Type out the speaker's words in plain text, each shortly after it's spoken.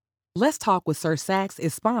Let's Talk with Sir Sax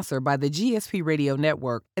is sponsored by the GSP Radio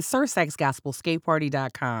Network at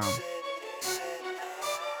SirSaxGospelSkateParty.com.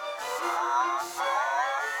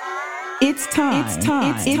 It's time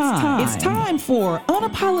for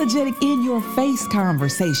unapologetic in-your-face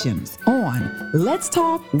conversations on Let's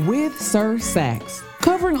Talk with Sir Sax,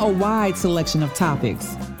 covering a wide selection of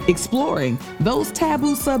topics, exploring those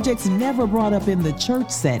taboo subjects never brought up in the church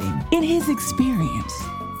setting in his experience.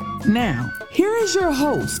 Now, here is your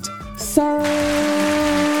host, Sir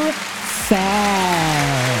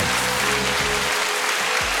Sax.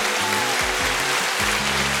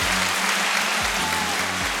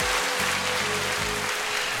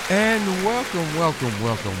 And welcome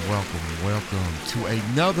to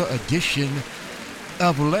another edition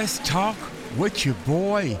of Let's Talk with your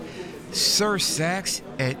boy, Sir Sax,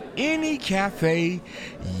 at Any Cafe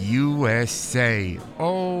USA.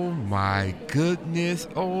 Oh my goodness.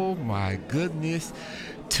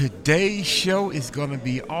 Today's show is going to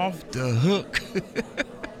be off the hook.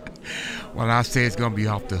 When I say it's going to be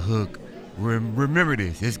off the hook, remember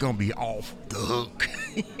this, it's going to be off the hook.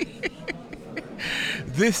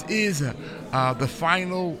 This is the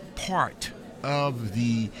final part of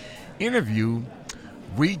the interview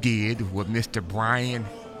we did with Mr. Brian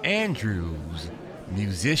Andrews,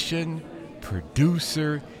 musician,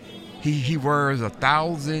 producer. He wears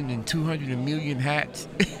 1,200 million hats.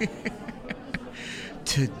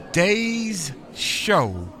 Today's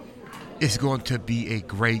show is going to be a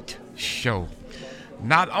great show.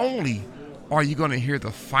 Not only are you going to hear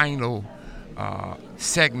the final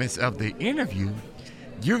segments of the interview,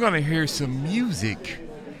 you're going to hear some music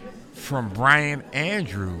from Brian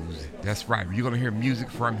Andrews. That's right. You're going to hear music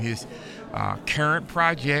from his current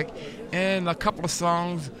project and a couple of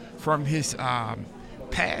songs from his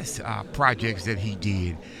past projects that he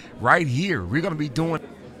did. Right here, we're going to be doing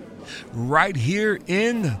right here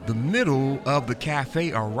in the middle of the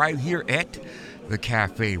cafe, or right here at the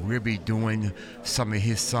cafe. We'll be doing some of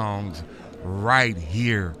his songs right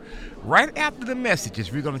here. Right after the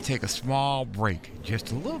messages, we're going to take a small break.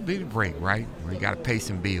 Just a little bit of break, right? We got to pay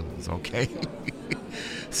some bills, okay?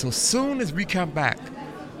 So soon as we come back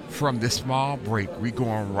from this small break, we're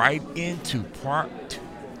going right into part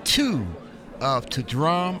 2 of To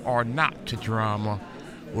Drum or Not to Drum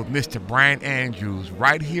with Mr. Brian Andrews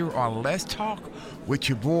right here on Let's Talk with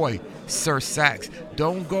your boy, Sir Sax.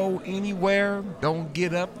 Don't go anywhere. Don't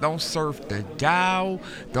get up. Don't surf the dial.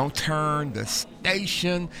 Don't turn the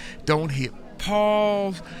station. Don't hit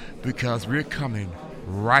pause, because we're coming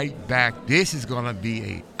right back. This is going to be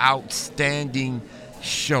an outstanding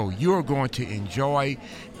show. You're going to enjoy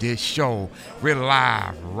this show. We're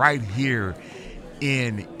live right here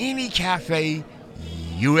in Any Cafe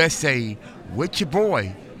USA with your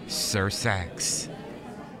boy, Sir Sax.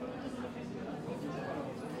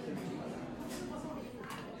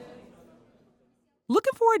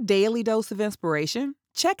 Looking for a daily dose of inspiration?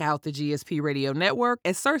 Check out the GSP Radio Network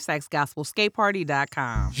at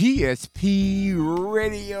SirSaxGospelSkateParty.com. GSP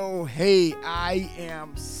Radio. Hey, I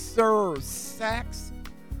am Sir Sax,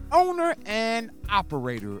 owner and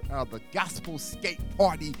operator of the Gospel Skate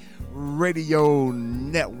Party Radio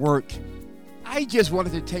Network. I just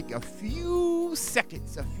wanted to take a few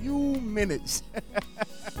seconds, a few minutes,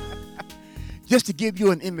 just to give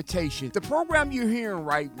you an invitation. The program you're hearing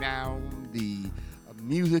right now, the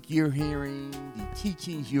music you're hearing, the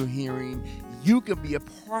teachings you're hearing, you can be a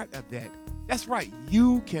part of that. That's right,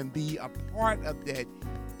 you can be a part of that.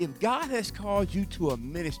 If God has called you to a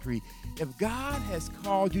ministry, if God has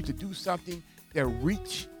called you to do something that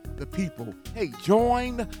reach the people, hey,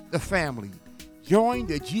 join the family. Join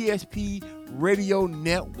the GSP Radio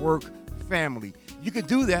Network family. You can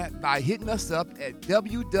do that by hitting us up at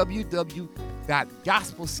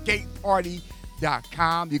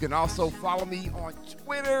www.gospelskateparty.com. You can also follow me on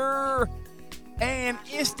Twitter and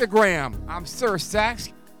Instagram. I'm Sir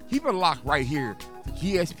Sax. Keep it locked right here, the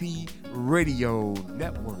GSP Radio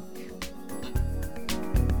Network.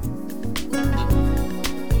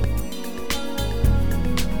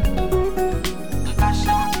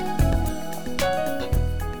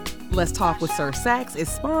 Let's Talk with Sir Sax is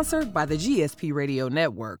sponsored by the GSP Radio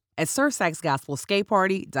Network at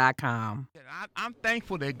SirSaxGospelSkateParty.com. I'm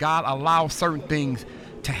thankful that God allows certain things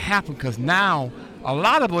to happen, because now a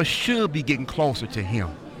lot of us should be getting closer to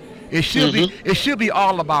Him. It should be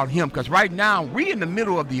all about Him, because right now we're in the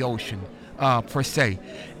middle of the ocean, per se,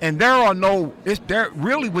 and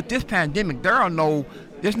really with this pandemic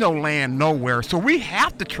there's no land nowhere. So we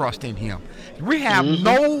have to trust in Him. We have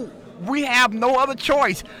no other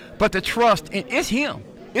choice but to trust, and it's Him.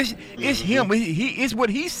 It's Him. He is what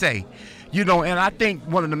He say. You know, and I think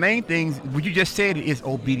one of the main things, what you just said, is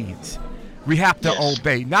obedience. We have to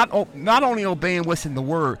obey, not only obeying what's in the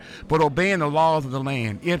word, but obeying the laws of the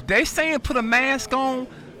land. If they saying put a mask on,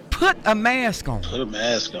 put a mask on. Put a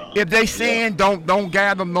mask on. If they saying don't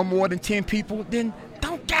gather no more than 10 people, then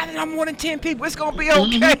don't gather no more than 10 people. It's gonna be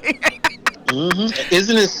okay.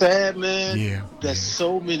 Isn't it sad, man? Yeah. That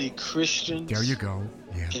so many Christians. There you go.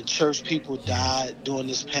 Yeah. And church people died during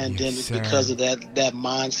this pandemic sir. because of that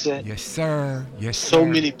mindset. Yes, sir. Yes, sir. So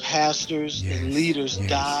many pastors and leaders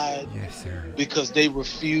died. Yes, sir. Because they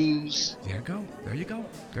refuse. There you go. There you go.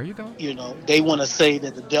 There you go. You know, they want to say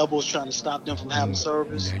that the devil's trying to stop them from having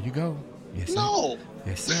service. There you go. Yes, sir. No.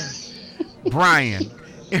 Yes, sir. Brian.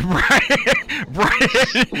 Brian.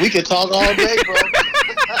 We can talk all day, bro.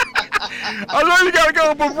 I know you gotta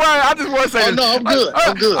go, but Brian, I just want to say this. No, I'm good.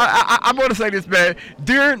 I'm good. I want to say this, man.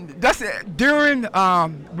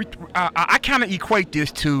 I kind of equate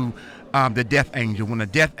this to the death angel, when the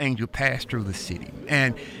death angel passed through the city,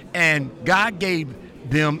 and God gave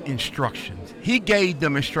them instructions. He gave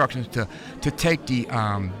them instructions to take the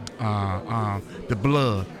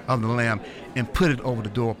blood of the lamb and put it over the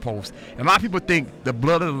doorpost. And a lot of people think the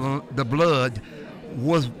blood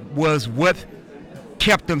was what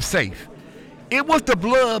kept them safe. It was the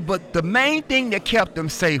blood, but the main thing that kept them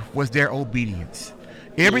safe was their obedience.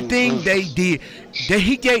 Everything they did,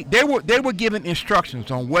 they were given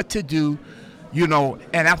instructions on what to do, you know.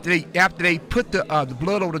 And after they put the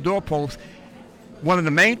blood over the doorpost, one of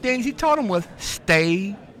the main things he told them was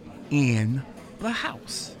stay in the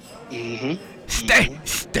house.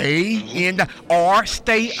 Stay in or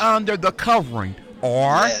stay under the covering,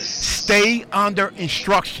 or stay under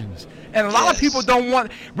instructions. And a lot of people don't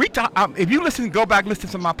want. If you go back listen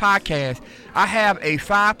to my podcast, I have a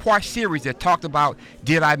 5-part series that talked about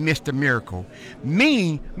did I miss the miracle?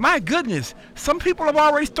 My goodness, some people have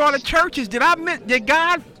already started churches. Did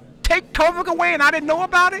God take COVID away and I didn't know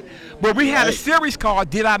about it? But we had a series called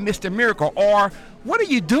 "Did I Miss the Miracle?" or "What are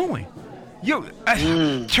you doing?"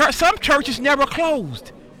 Some churches never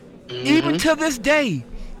closed, even to this day.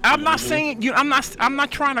 I'm not saying I'm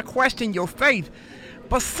not trying to question your faith.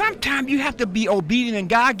 But sometimes you have to be obedient, and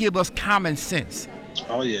God give us common sense.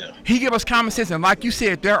 Oh, yeah. He give us common sense. And like you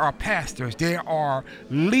said, there are pastors, there are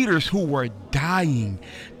leaders who were dying.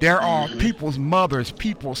 There are people's mothers,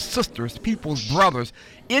 people's sisters, people's brothers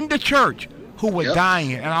in the church who were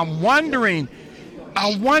dying. And I'm wondering,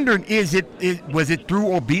 was it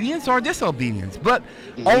through obedience or disobedience? But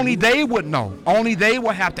only they would know. Only they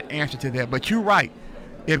would have to answer to that. But you're right.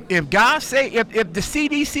 If God say, if the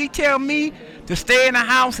CDC tell me to stay in the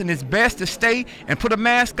house and it's best to stay and put a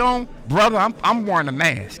mask on, brother, I'm wearing a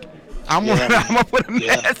mask. I'm gonna put a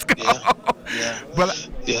mask on.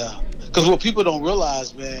 Because what people don't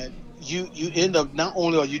realize, man, you end up, not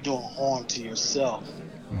only are you doing harm to yourself,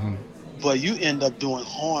 but you end up doing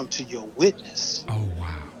harm to your witness.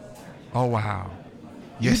 Oh wow.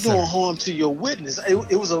 Yes, you're doing harm to your witness.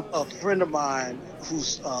 It was a friend of mine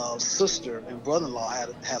whose sister and brother-in-law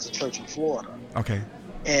has a church in Florida. Okay.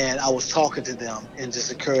 And I was talking to them and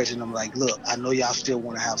just encouraging them, like, look, I know y'all still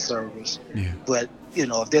want to have service, but you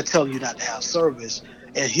know, if they're telling you not to have service,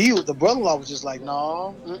 and the brother-in-law was just like,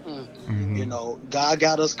 no, you know, God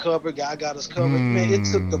got us covered. God got us covered. Man, it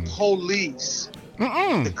took the police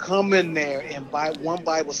to come in there and one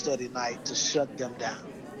Bible study night to shut them down.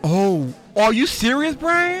 Oh, are you serious,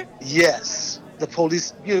 Brian? Yes, the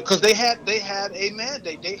police, because they had a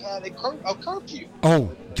mandate, they had a curfew. Oh,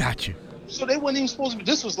 gotcha. So they weren't even supposed to be.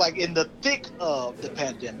 This was like in the thick of the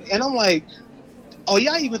pandemic, and I'm like, "Oh,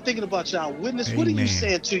 y'all even thinking about y'all witness? Amen. What are you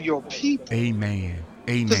saying to your people?" Amen.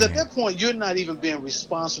 Because at that point, you're not even being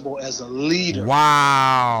responsible as a leader.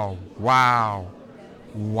 Wow.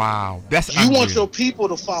 That's you unreal. Want your people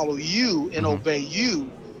to follow you and obey you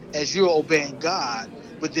as you're obeying God.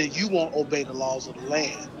 But then you won't obey the laws of the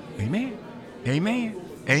land. Amen.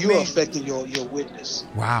 You're affecting your witness.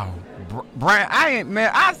 Wow, Brian,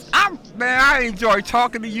 I enjoy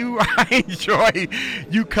talking to you. I enjoy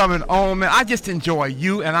you coming on, man. I just enjoy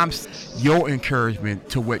you, and your encouragement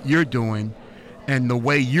to what you're doing, and the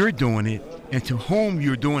way you're doing it, and to whom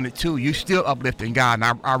you're doing it to. You're still uplifting God,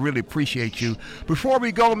 and I really appreciate you. Before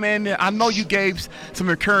we go, man, I know you gave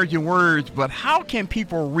some encouraging words, but how can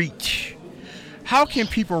people reach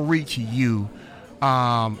you,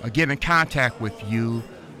 get in contact with you,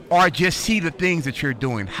 or just see the things that you're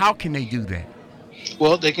doing? How can they do that?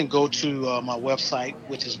 Well, they can go to my website,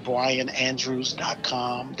 which is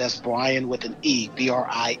brianandrews.com. That's Brian with an E,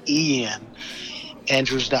 Brien,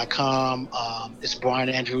 Andrews.com. It's Brian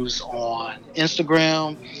Andrews on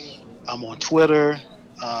Instagram. I'm on Twitter.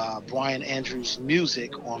 Brian Andrews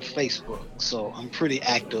Music on Facebook. So I'm pretty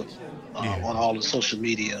active on all the social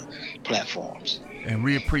media platforms. And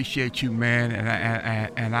we appreciate you, man.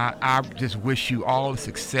 And I just wish you all the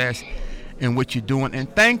success in what you're doing.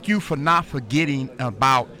 And thank you for not forgetting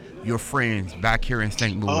about your friends back here in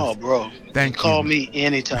St. Louis. Oh, bro. Thank you. Call me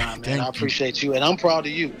anytime, man. I appreciate you. And I'm proud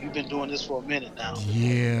of you. You've been doing this for a minute now.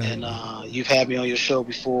 Yeah. And you've had me on your show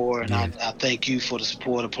before. And I thank you for the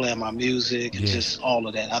support of playing my music and just all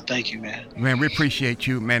of that. I thank you, man. Man, we appreciate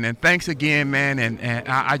you, man. And thanks again, man. And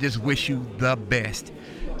I just wish you the best.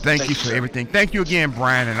 Thank you for everything. Thank you again,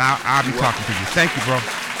 Brian. And I'll be talking to you. Thank you, bro.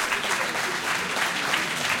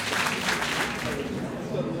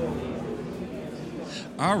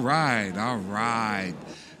 All right.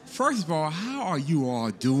 First of all, how are you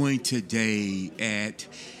all doing today at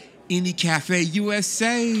Indie Cafe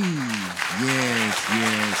USA? Yes.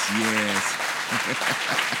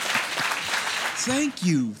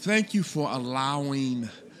 Thank you for allowing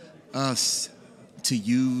us to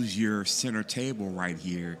use your center table right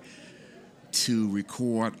here to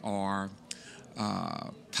record our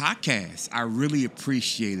podcast. I really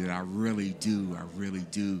appreciate it. I really do.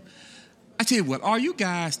 I tell you what, are you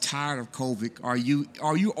guys tired of COVID? Are you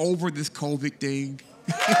over this COVID thing?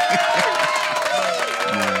 Yes,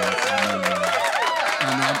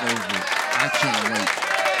 I'm over it. I can't wait.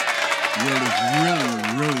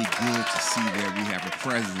 Really good to see that we have a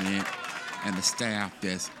president and a staff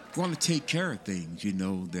that's going to take care of things,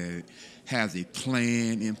 that has a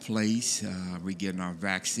plan in place. We're getting our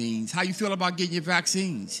vaccines. How you feel about getting your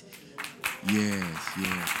vaccines? Yes.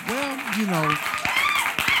 Well, you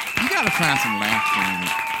got to find some laughter in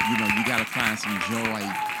it. You got to find some joy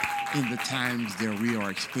in the times that we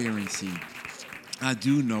are experiencing. I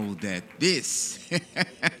do know that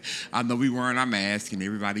I know we wearing our mask and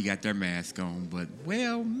everybody got their mask on, but,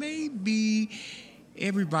 well, maybe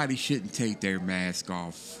everybody shouldn't take their mask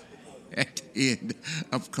off at the end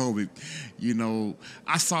of COVID.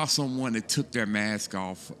 I saw someone that took their mask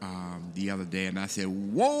off the other day, and I said,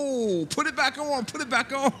 whoa, put it back on.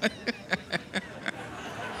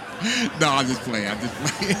 No, I'm just playing. Forgive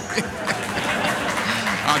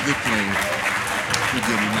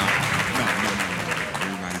me. No.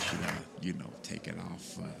 Everybody should, take it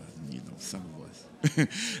off. Some of us.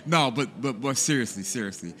 No, but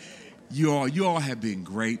seriously, you all have been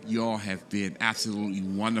great. You all have been absolutely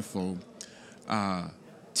wonderful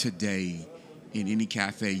today in Indie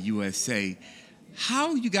Cafe USA.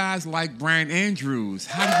 How you guys like Brian Andrews?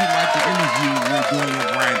 How did you like the interview we're doing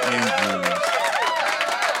with Brian Andrews?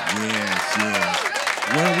 Yes.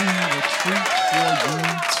 Well, we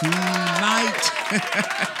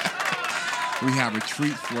have a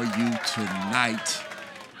treat for you tonight.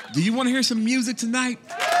 Do you want to hear some music tonight?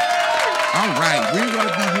 All right, we're going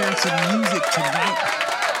to be hearing some music tonight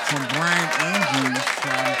from Brian Andrews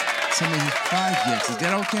from some of his projects. Is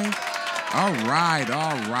that okay? All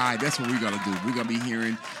right. That's what we're going to do. We're going to be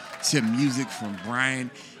hearing some music from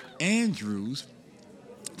Brian Andrews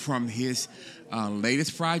from his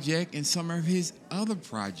latest project and some of his other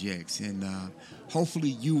projects. And hopefully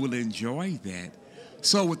you will enjoy that.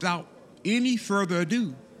 So without any further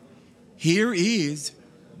ado, here is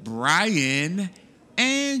Brian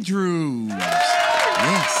Andrews.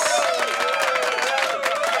 Yes.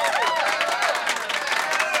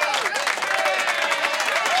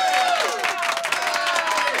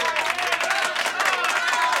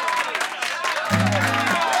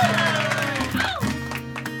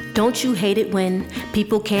 Don't you hate it when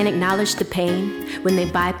people can't acknowledge the pain, when they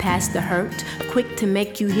bypass the hurt, quick to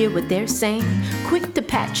make you hear what they're saying, quick to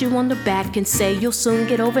pat you on the back and say you'll soon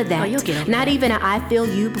get over that. Not even an I feel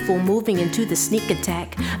you before moving into the sneak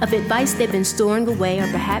attack of advice they've been storing away or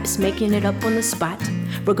perhaps making it up on the spot.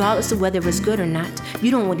 Regardless of whether it's good or not,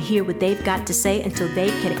 you don't want to hear what they've got to say until they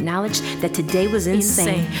can acknowledge that today was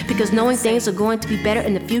insane. Because knowing things are going to be better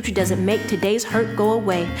in the future doesn't make today's hurt go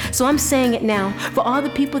away. So I'm saying it now, for all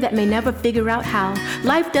the people that may never figure out how.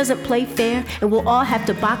 Life doesn't play fair, and we'll all have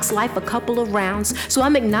to box life a couple of rounds. So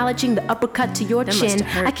I'm acknowledging the uppercut to your chin.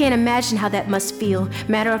 I can't imagine how that must feel.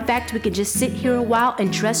 Matter of fact, we could just sit here a while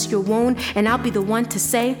and dress your wound, and I'll be the one to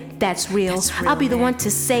say that's real. I'll be the one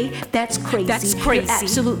to say that's crazy. That's crazy. You're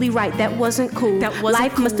absolutely right. That wasn't cool.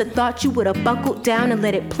 Life must have thought you would have buckled down and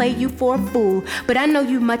let it play you for a fool. But I know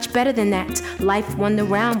you much better than that. Life won the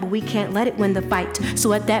round, but we can't let it win the fight.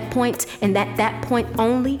 So at that point, and at that point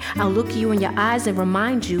only, I'll look you in your eyes and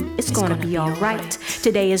remind you it's gonna be alright.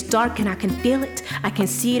 Today is dark and I can feel it. I can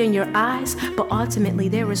see it in your eyes. But ultimately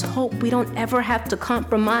there is hope. We don't ever have to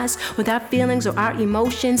compromise with our feelings or our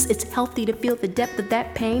emotions. It's healthy to feel the depth of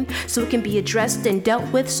that pain so it can be addressed and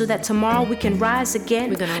dealt with, so that tomorrow we can rise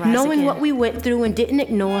again. Knowing what we went through and didn't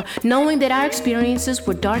ignore, knowing that our experiences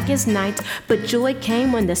were dark as night, but joy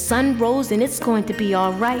came when the sun rose, and it's going to be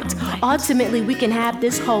all right. Ultimately, we can have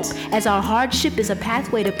this hope, as our hardship is a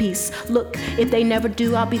pathway to peace. Look, if they never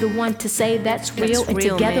do, I'll be the one to say that's real, and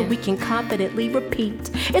together we can confidently repeat,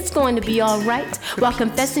 it's going to be all right, while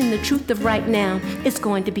confessing the truth of right now. It's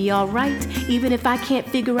going to be all right, even if I can't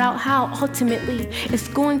figure out how. Ultimately, it's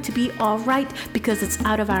going to be all right, because it's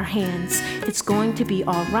out of our hands. It's going to be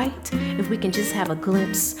all right if we can just have a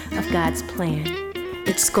glimpse of God's plan.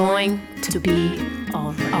 It's going to be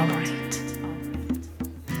all right. All right.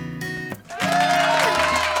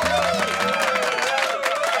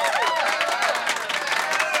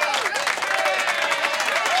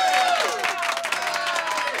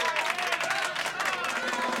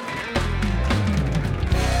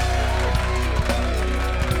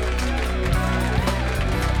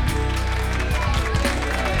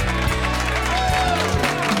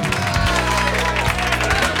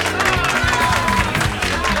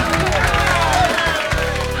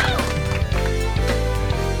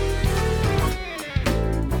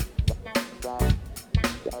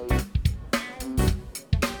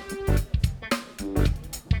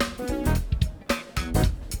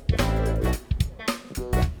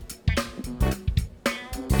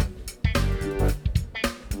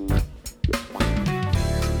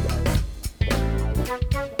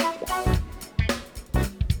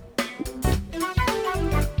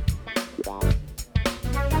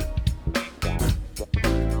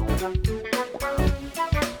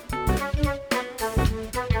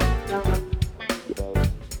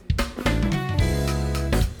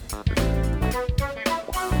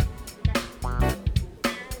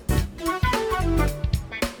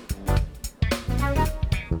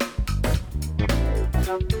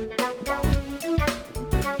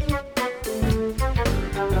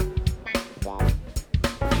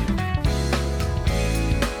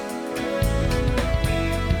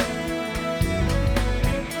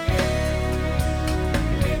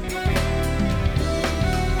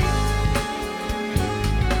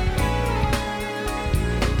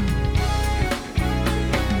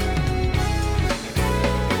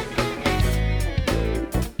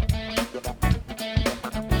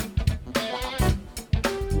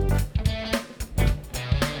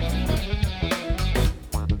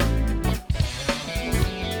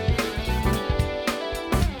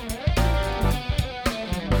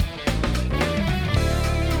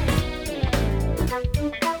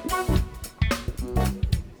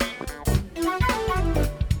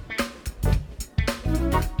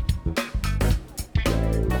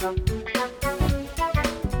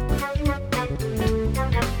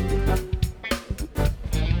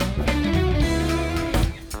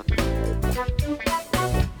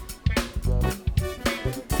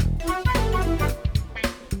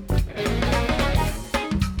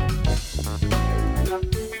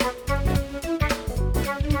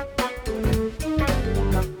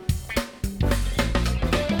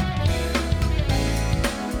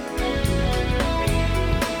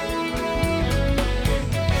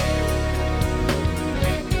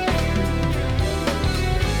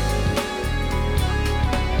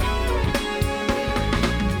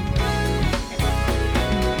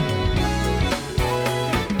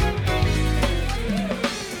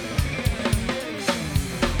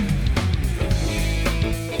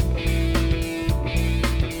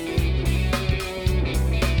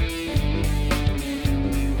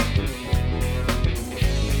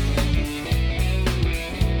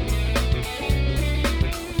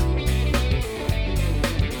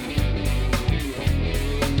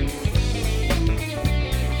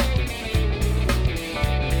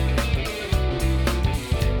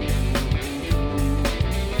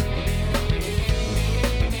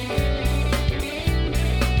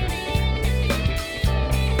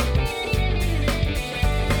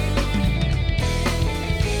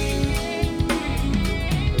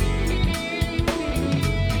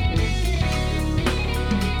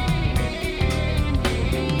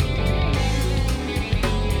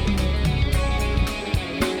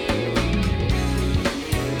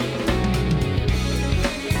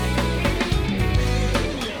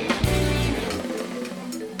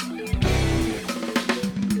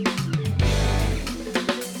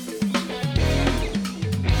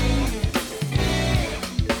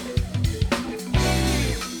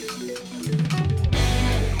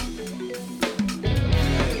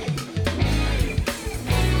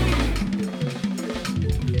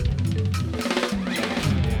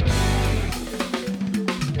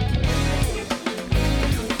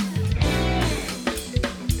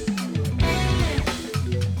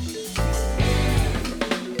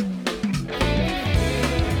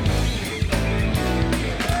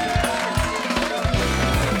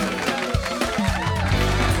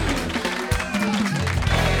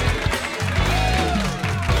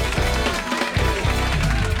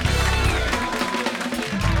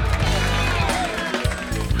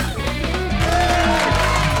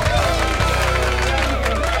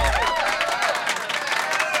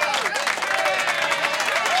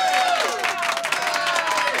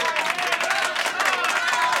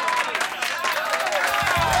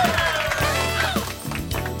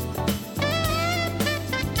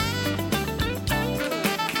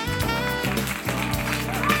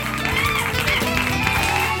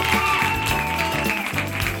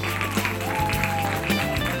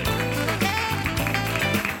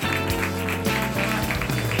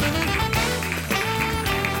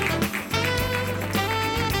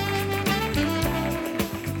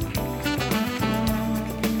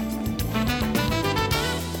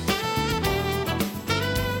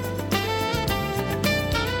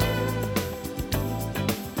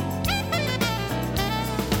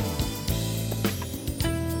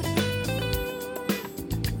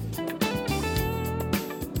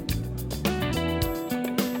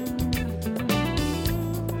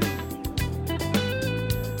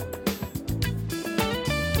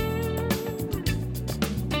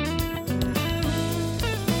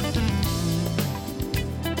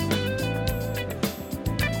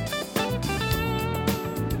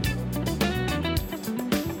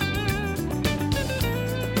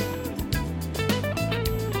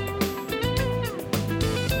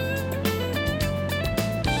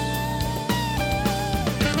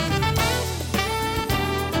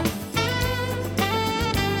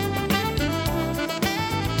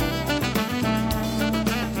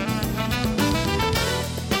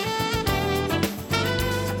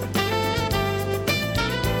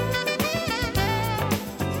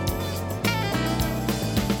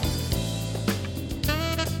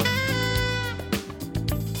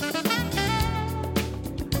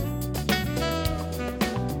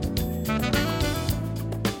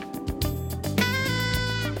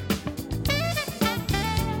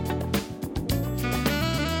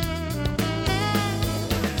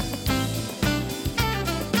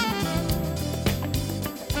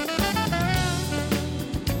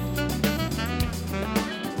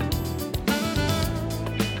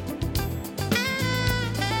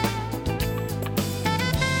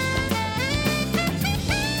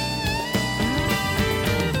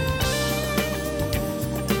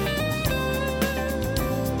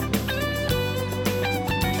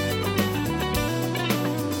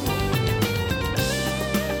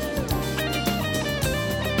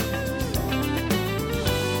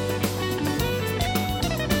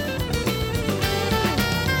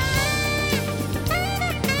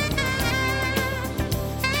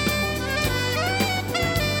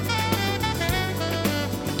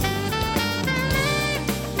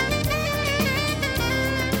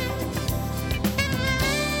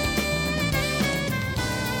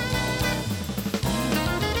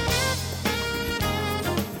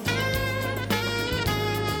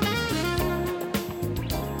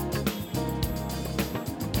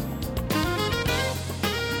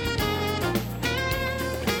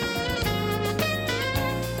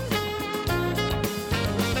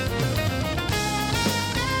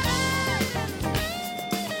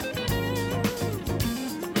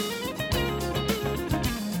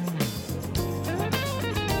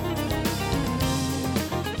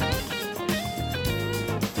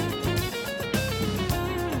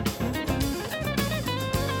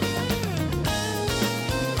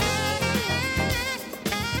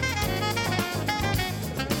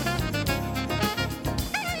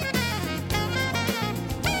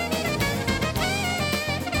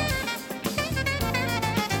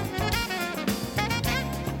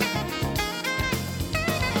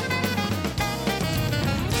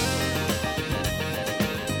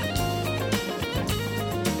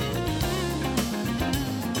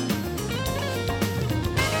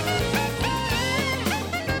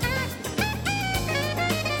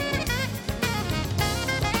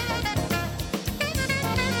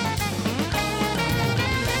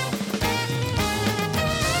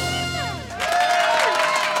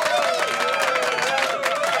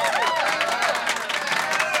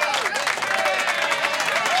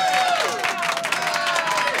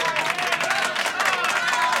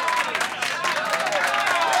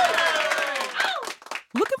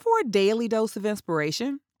 daily dose of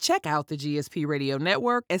inspiration? Check out the GSP Radio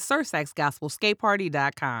Network at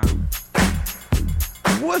SirSaxGospelSkateParty.com.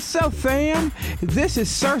 What's up, fam? This is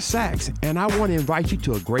Sir Sax, and I want to invite you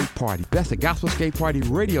to a great party. That's the Gospel Skate Party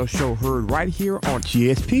radio show heard right here on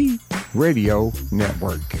GSP Radio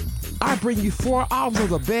Network. I bring you 4 hours of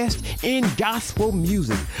the best in gospel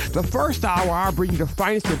music. The first hour, I bring you the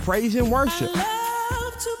finest in praise and worship. I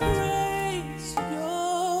love to praise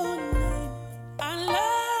your name. I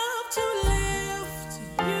love to lift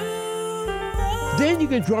you up. Then you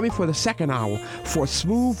can join me for the second hour for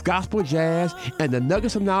smooth gospel jazz and the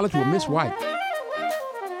nuggets of knowledge with Miss White.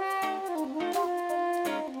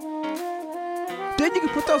 Then you can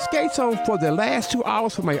put those skates on for the last 2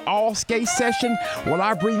 hours for my all-skate session while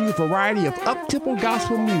I bring you a variety of up-tempo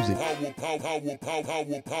gospel music.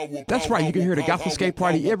 That's right, you can hear the Gospel Skate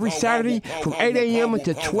Party every Saturday from 8 a.m.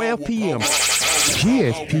 until 12 p.m.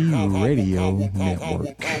 GSP Radio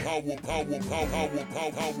Network.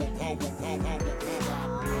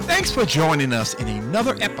 Thanks for joining us in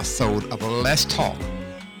another episode of Let's Talk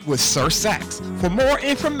with Sir Sax. For more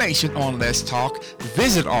information on Let's Talk,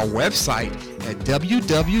 visit our website at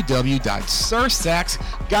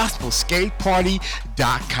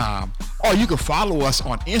www.SirSaxGospelSkateParty.com, or you can follow us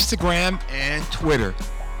on Instagram and Twitter.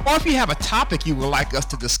 Or if you have a topic you would like us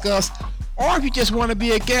to discuss, or if you just want to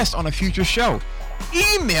be a guest on a future show,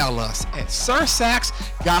 email us at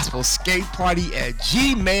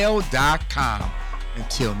SirSaxGospelSkateParty@gmail.com.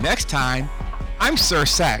 Until next time, I'm Sir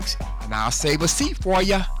Sax, and I'll save a seat for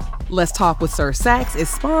ya. Let's Talk with Sir Sax is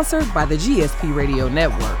sponsored by the GSP Radio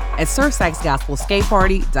Network at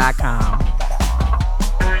SirSaxGospelSkateParty.com.